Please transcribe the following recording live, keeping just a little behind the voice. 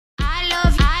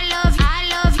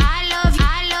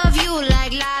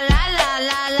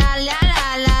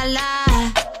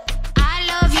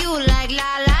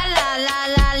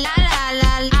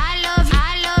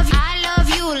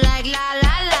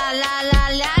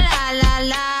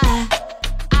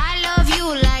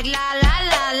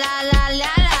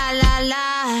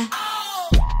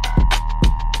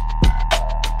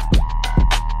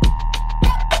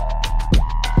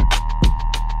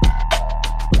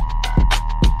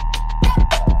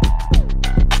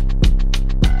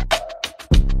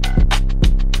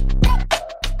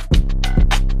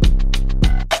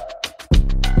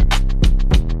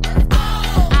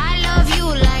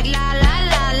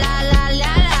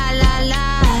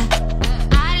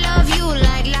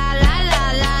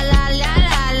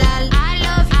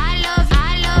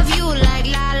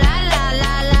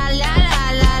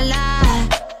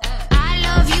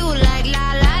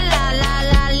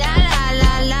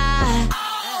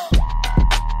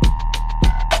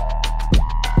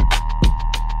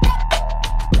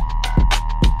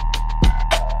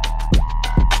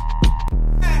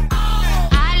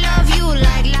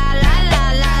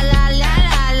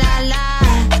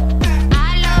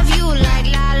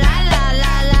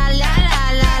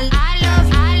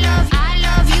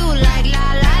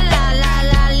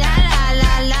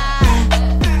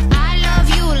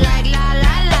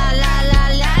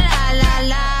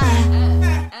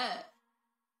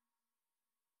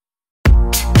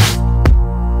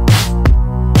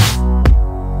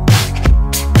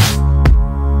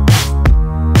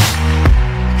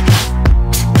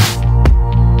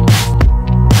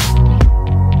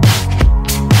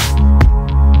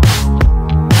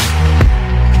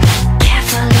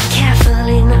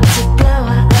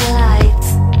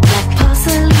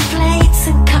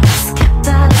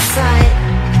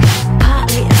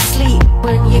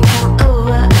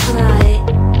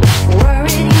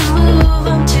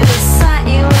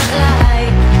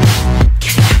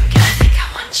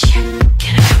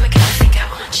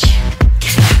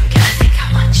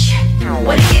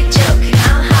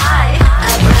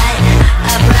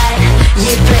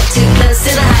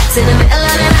heights in the middle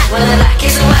of the night. When the black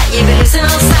is white, you be losing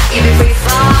all sight, you be free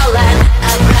falling.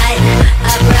 Upright,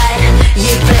 upright,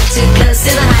 you play too close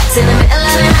to the heights in the middle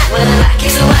of the night. When the black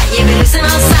is white, you be losing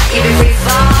all sight, you be free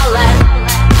falling.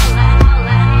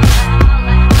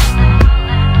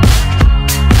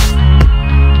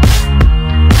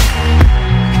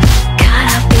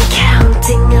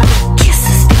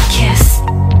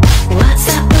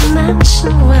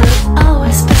 Will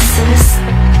always persist,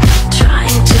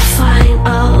 trying to find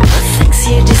all the things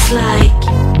you dislike,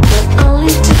 but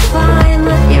only to find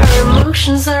that your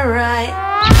emotions are right.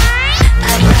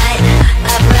 Upright,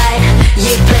 upright,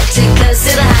 you play too close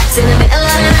to the heights in the middle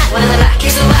of the night. When the black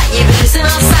is white, you be losing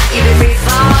all sight, you be free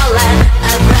falling.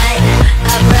 Upright,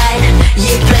 upright,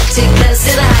 you play too close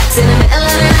to the heights in the middle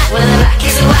of the night. When the black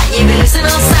is white, you be losing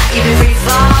all sight, you be free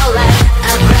falling.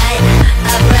 Upright,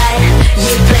 upright,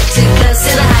 you play too close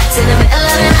to the heights in the middle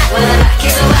of the night. When the black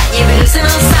is white, you be losing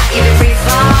all sight, you be free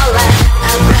falling.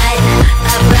 Upright,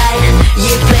 upright,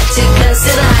 you play too close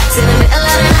to the heights in the middle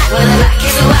of the night. When the black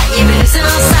is white, you be losing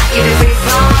all sight, you be free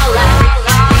falling.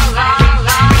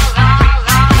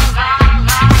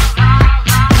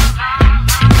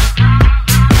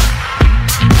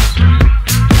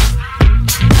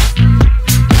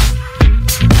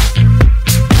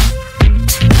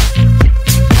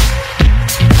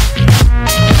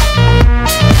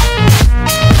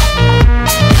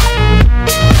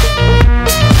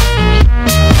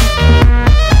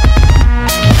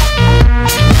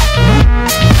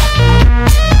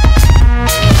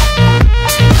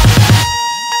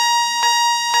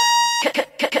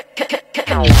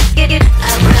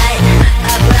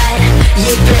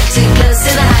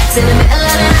 In the middle of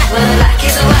the night, when the black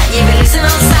is white, you be losing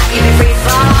all sight, you be free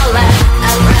falling.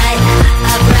 Upright,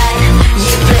 upright,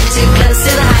 you play too close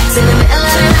to the heights. In the middle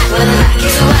of the night, when the black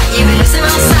is white, you be losing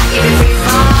all sight, you be free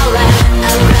falling.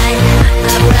 Upright,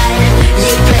 upright,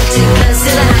 you play too close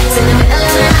to the heights. In the middle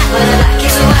of the night, when the black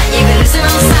is white, you be losing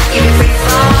all sight, you be free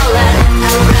falling.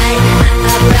 Upright,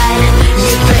 upright,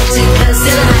 you play too close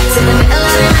to the heights. In the middle of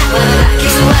the night, when the black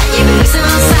is white, you be losing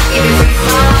all sight, you be free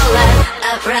falling.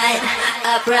 Upright,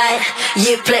 upright,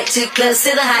 you play too close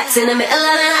to the heights in the middle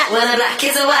of the night. When the black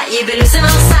is white, you be losing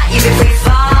all sight, you be free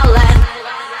falling.